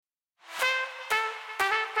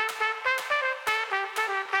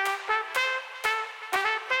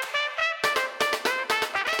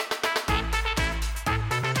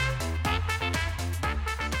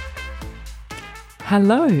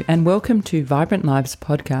Hello and welcome to Vibrant Lives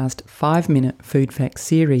podcast 5-minute food facts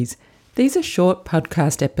series. These are short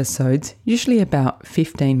podcast episodes, usually about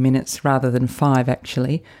 15 minutes rather than 5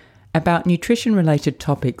 actually, about nutrition related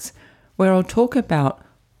topics where I'll talk about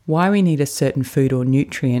why we need a certain food or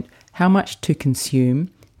nutrient, how much to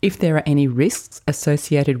consume, if there are any risks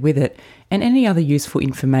associated with it, and any other useful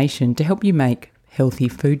information to help you make healthy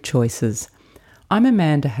food choices. I'm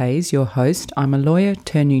Amanda Hayes, your host. I'm a lawyer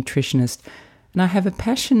turned nutritionist, and I have a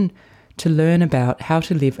passion to learn about how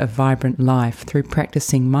to live a vibrant life through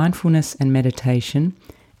practicing mindfulness and meditation,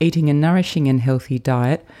 eating a nourishing and healthy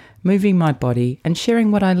diet, moving my body, and sharing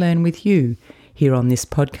what I learn with you here on this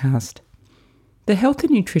podcast. The health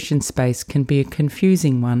and nutrition space can be a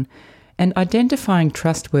confusing one, and identifying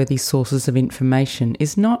trustworthy sources of information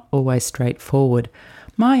is not always straightforward.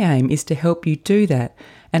 My aim is to help you do that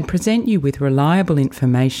and present you with reliable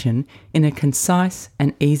information in a concise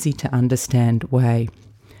and easy to understand way.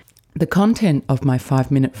 The content of my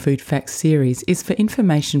 5-minute food facts series is for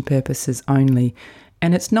information purposes only,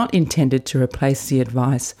 and it's not intended to replace the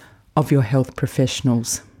advice of your health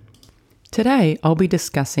professionals. Today I'll be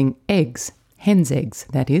discussing eggs, hen's eggs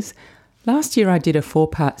that is. Last year I did a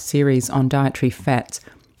 4-part series on dietary fats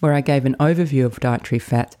where I gave an overview of dietary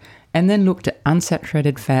fats and then looked at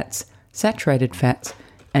unsaturated fats, saturated fats,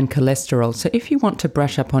 and cholesterol. So if you want to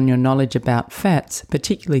brush up on your knowledge about fats,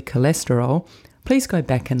 particularly cholesterol, please go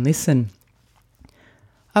back and listen.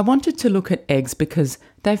 I wanted to look at eggs because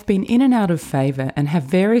they've been in and out of favour and have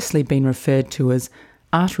variously been referred to as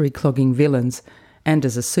artery-clogging villains and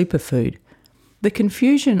as a superfood. The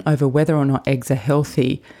confusion over whether or not eggs are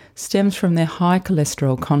healthy stems from their high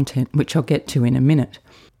cholesterol content, which I'll get to in a minute.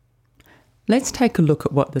 Let's take a look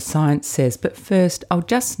at what the science says, but first I'll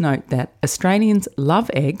just note that Australians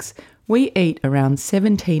love eggs. We eat around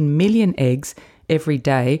 17 million eggs every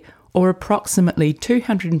day, or approximately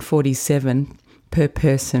 247 per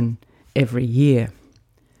person every year.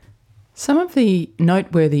 Some of the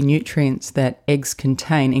noteworthy nutrients that eggs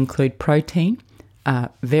contain include protein,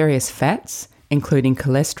 various fats, including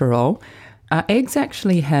cholesterol. Eggs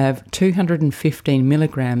actually have 215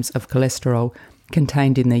 milligrams of cholesterol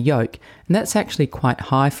contained in the yolk, and that's actually quite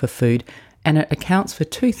high for food, and it accounts for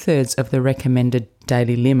 2/3 of the recommended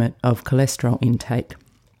daily limit of cholesterol intake.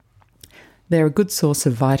 They're a good source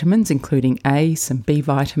of vitamins, including A, some B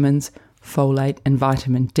vitamins, folate and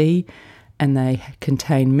vitamin D, and they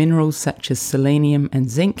contain minerals such as selenium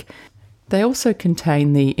and zinc. They also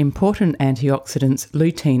contain the important antioxidants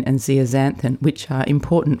lutein and zeaxanthin, which are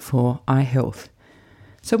important for eye health.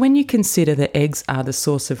 So when you consider that eggs are the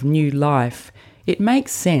source of new life, it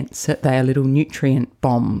makes sense that they are little nutrient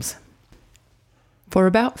bombs. For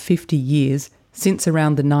about 50 years, since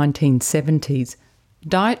around the 1970s,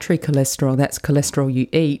 dietary cholesterol, that's cholesterol you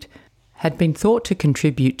eat, had been thought to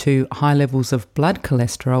contribute to high levels of blood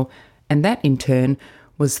cholesterol, and that in turn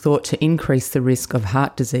was thought to increase the risk of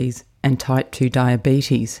heart disease and type 2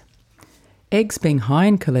 diabetes. Eggs being high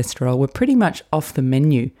in cholesterol were pretty much off the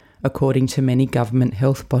menu, according to many government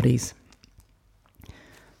health bodies.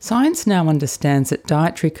 Science now understands that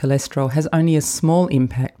dietary cholesterol has only a small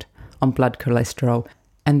impact on blood cholesterol,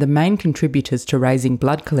 and the main contributors to raising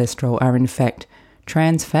blood cholesterol are in fact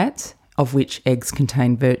trans fats, of which eggs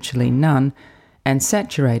contain virtually none, and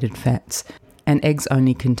saturated fats, and eggs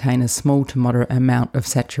only contain a small to moderate amount of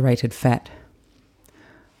saturated fat.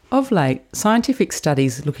 Of late, scientific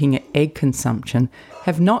studies looking at egg consumption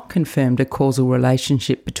have not confirmed a causal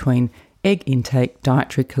relationship between egg intake,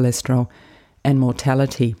 dietary cholesterol, and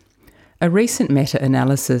mortality. A recent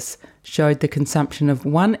meta-analysis showed the consumption of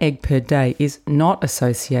 1 egg per day is not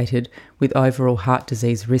associated with overall heart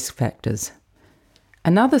disease risk factors.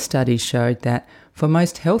 Another study showed that for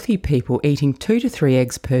most healthy people, eating 2 to 3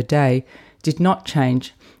 eggs per day did not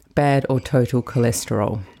change bad or total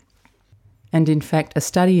cholesterol. And in fact, a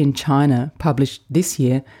study in China published this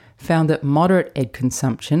year found that moderate egg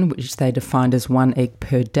consumption, which they defined as 1 egg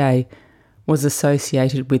per day, was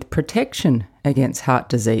associated with protection against heart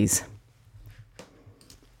disease.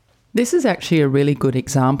 This is actually a really good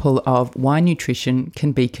example of why nutrition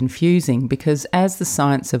can be confusing, because as the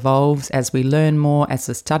science evolves, as we learn more, as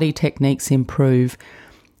the study techniques improve,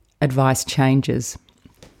 advice changes.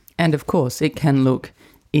 And of course, it can look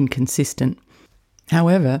inconsistent.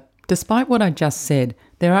 However, despite what I just said,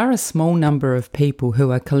 there are a small number of people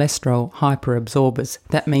who are cholesterol hyperabsorbers.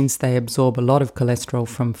 That means they absorb a lot of cholesterol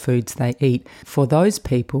from foods they eat. For those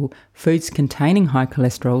people, foods containing high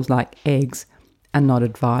cholesterol like eggs are not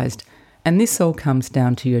advised. And this all comes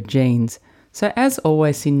down to your genes. So as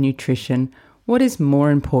always in nutrition, what is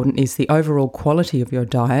more important is the overall quality of your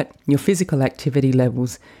diet, your physical activity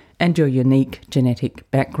levels, and your unique genetic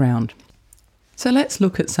background. So let's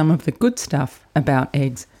look at some of the good stuff about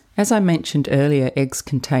eggs. As I mentioned earlier, eggs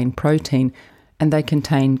contain protein, and they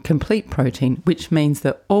contain complete protein, which means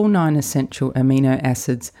that all 9 essential amino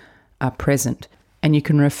acids are present. And you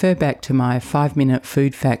can refer back to my 5-minute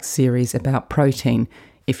food facts series about protein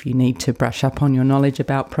if you need to brush up on your knowledge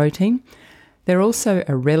about protein. They're also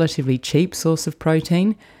a relatively cheap source of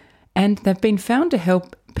protein, and they've been found to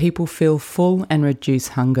help people feel full and reduce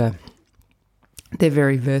hunger. They're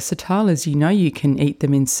very versatile. As you know, you can eat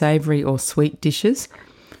them in savoury or sweet dishes,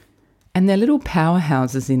 and they're little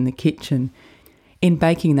powerhouses in the kitchen. In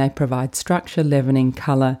baking, they provide structure, leavening,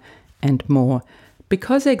 colour, and more.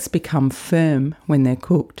 Because eggs become firm when they're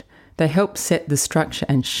cooked, they help set the structure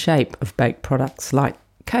and shape of baked products like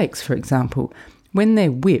cakes, for example. When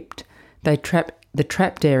they're whipped, the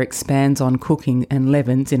trapped air expands on cooking and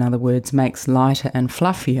leavens, in other words, makes lighter and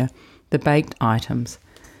fluffier the baked items.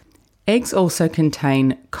 Eggs also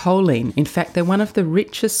contain choline. In fact, they're one of the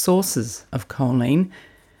richest sources of choline.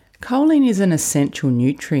 Choline is an essential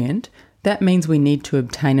nutrient. That means we need to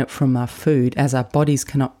obtain it from our food, as our bodies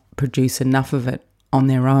cannot produce enough of it on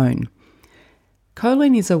their own.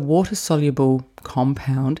 Choline is a water-soluble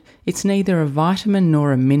compound. It's neither a vitamin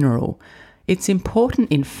nor a mineral. It's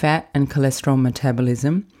important in fat and cholesterol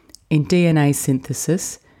metabolism, in DNA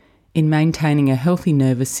synthesis, in maintaining a healthy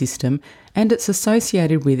nervous system, and it's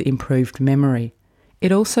associated with improved memory.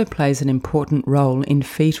 It also plays an important role in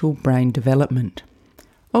fetal brain development.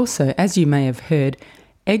 Also, as you may have heard,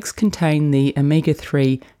 eggs contain the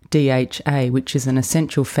omega-3 DHA, which is an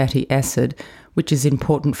essential fatty acid, which is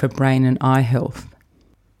important for brain and eye health.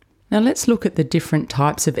 Now let's look at the different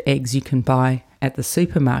types of eggs you can buy at the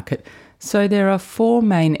supermarket. So there are 4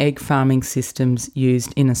 main egg farming systems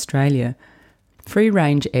used in Australia.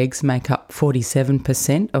 Free-range eggs make up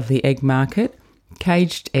 47% of the egg market,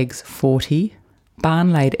 caged eggs 40%,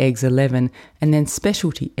 barn-laid eggs 11%, and then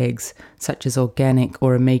specialty eggs such as organic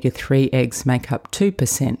or omega-3 eggs make up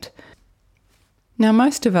 2%. Now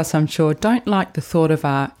most of us, I'm sure, don't like the thought of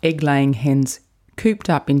our egg-laying hens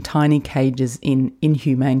cooped up in tiny cages in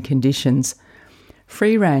inhumane conditions.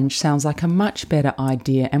 Free-range sounds like a much better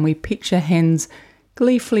idea, and we picture hens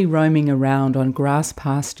gleefully roaming around on grass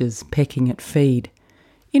pastures pecking at feed.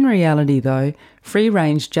 In reality though, free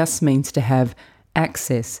range just means to have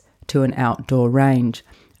access to an outdoor range.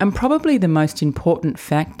 And probably the most important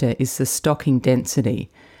factor is the stocking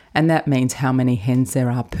density, and that means how many hens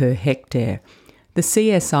there are per hectare. The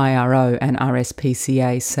CSIRO and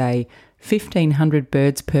RSPCA say 1,500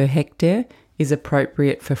 birds per hectare is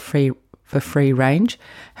appropriate for free range.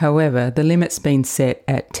 However, the limit's been set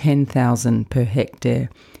at 10,000 per hectare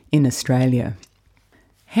in Australia.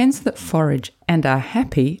 Hens that forage and are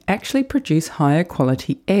happy actually produce higher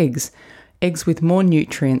quality eggs with more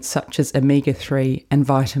nutrients such as omega-3 and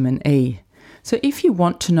vitamin E. So if you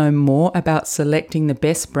want to know more about selecting the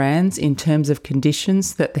best brands in terms of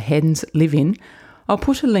conditions that the hens live in, I'll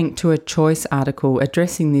put a link to a choice article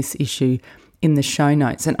addressing this issue in the show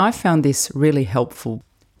notes, and I found this really helpful.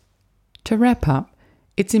 To wrap up,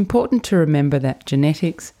 it's important to remember that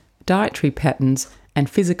genetics, dietary patterns, and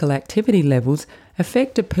physical activity levels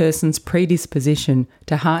affect a person's predisposition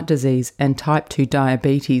to heart disease and type 2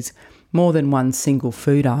 diabetes more than one single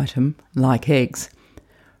food item, like eggs.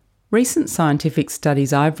 Recent scientific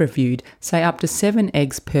studies I've reviewed say up to 7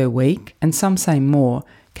 eggs per week, and some say more,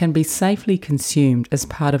 can be safely consumed as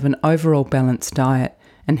part of an overall balanced diet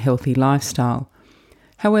and healthy lifestyle.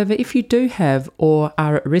 However, if you do have or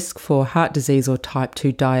are at risk for heart disease or type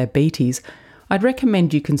 2 diabetes, I'd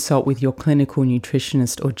recommend you consult with your clinical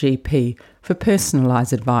nutritionist or GP for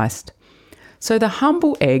personalised advice. So the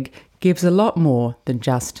humble egg gives a lot more than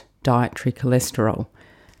just dietary cholesterol.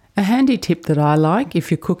 A handy tip that I like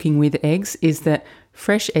if you're cooking with eggs is that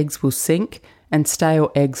fresh eggs will sink and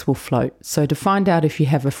stale eggs will float. So to find out if you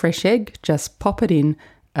have a fresh egg, just pop it in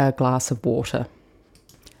a glass of water.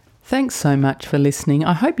 Thanks so much for listening.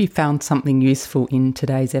 I hope you found something useful in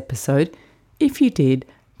today's episode. If you did,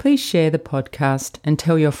 please share the podcast and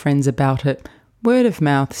tell your friends about it. Word of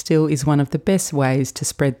mouth still is one of the best ways to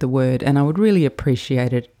spread the word, and I would really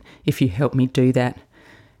appreciate it if you help me do that.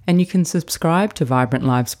 And you can subscribe to Vibrant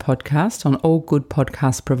Lives podcast on all good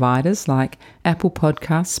podcast providers like Apple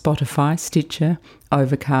Podcasts, Spotify, Stitcher,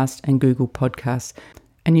 Overcast, and Google Podcasts.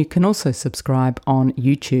 And you can also subscribe on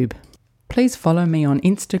YouTube. Please follow me on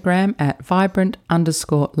Instagram at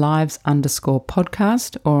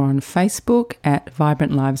vibrant_lives_podcast or on Facebook at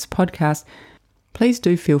Vibrant Lives Podcast. Please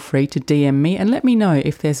do feel free to DM me and let me know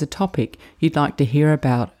if there's a topic you'd like to hear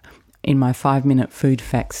about in my 5-minute food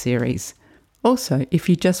facts series. Also, if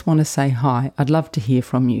you just want to say hi, I'd love to hear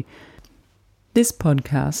from you. This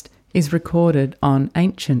podcast is recorded on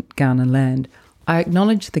ancient Kaurna land. I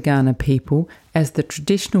acknowledge the Kaurna people as the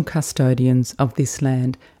traditional custodians of this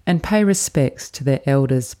land and pay respects to their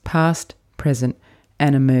elders past, present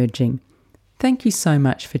and emerging. Thank you so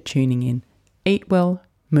much for tuning in. Eat well,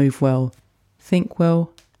 move well, think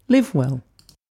well, live well.